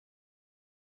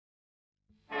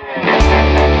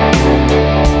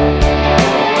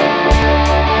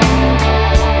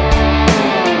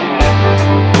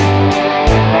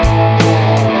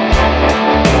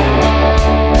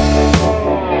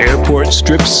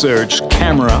Strip search,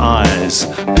 camera eyes,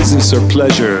 business or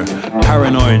pleasure,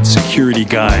 paranoid security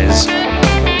guys.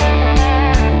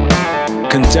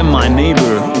 Condemn my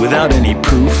neighbor without any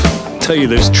proof, tell you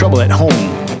there's trouble at home,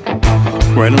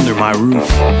 right under my roof.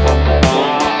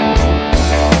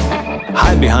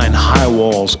 Hide behind high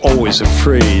walls, always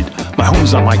afraid. My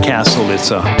home's not my castle,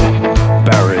 it's a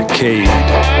barricade.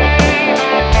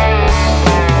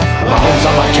 My home's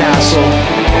not my castle,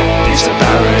 it's a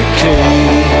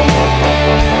barricade.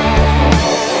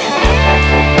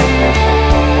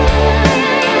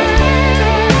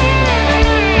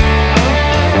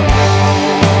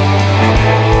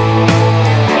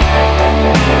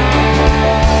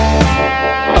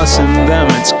 Us and them,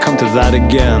 it's come to that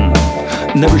again.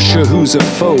 Never sure who's a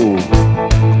foe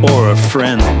or a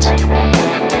friend.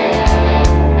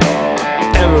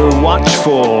 Ever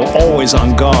watchful, always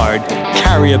on guard,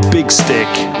 carry a big stick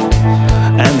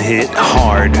and hit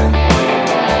hard.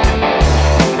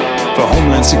 For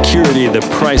homeland security, the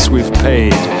price we've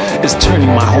paid is turning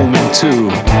my home into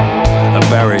a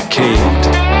barricade.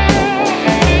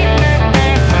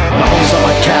 My home's not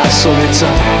my castle, it's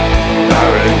a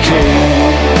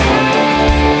barricade.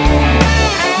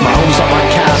 My home's not my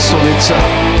castle, it's a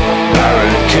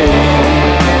barricade.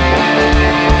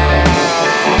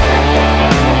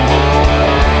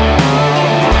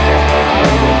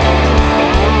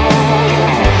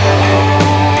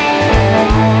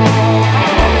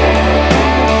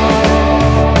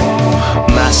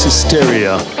 Mass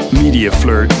hysteria, media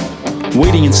flirt,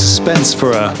 waiting in suspense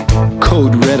for a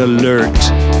code red alert.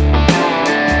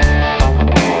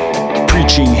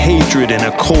 Preaching hatred in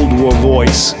a Cold War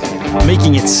voice,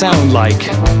 making it sound like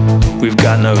we've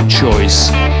got no choice.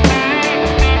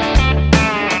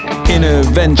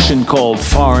 Intervention called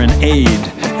foreign aid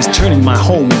is turning my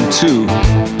home into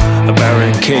a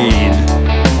barricade.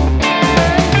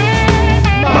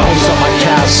 My home's not my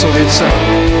castle, it's a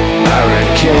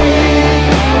barricade.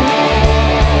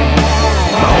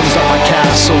 My home's not my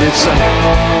castle, it's a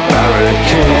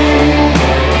barricade.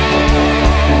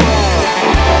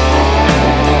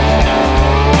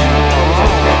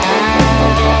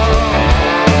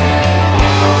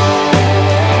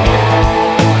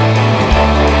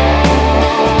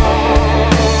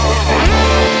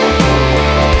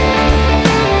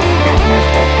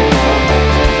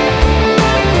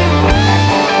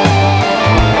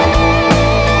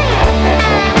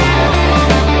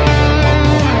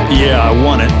 Yeah, I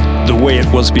want it the way it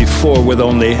was before, with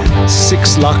only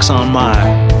 6 locks on my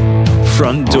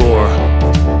front door.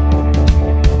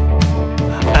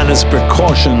 And as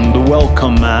precaution, the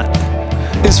welcome mat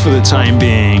is for the time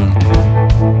being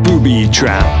booby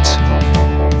trapped.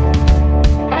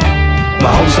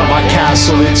 My home's not my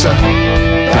castle, it's a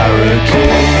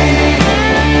barricade.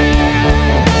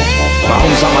 My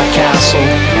home's not my castle,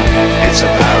 it's a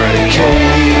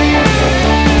barricade.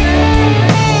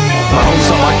 My home's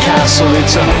not my castle,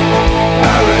 it's a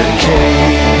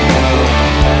barricade.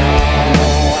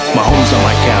 My home's not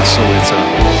my castle, it's a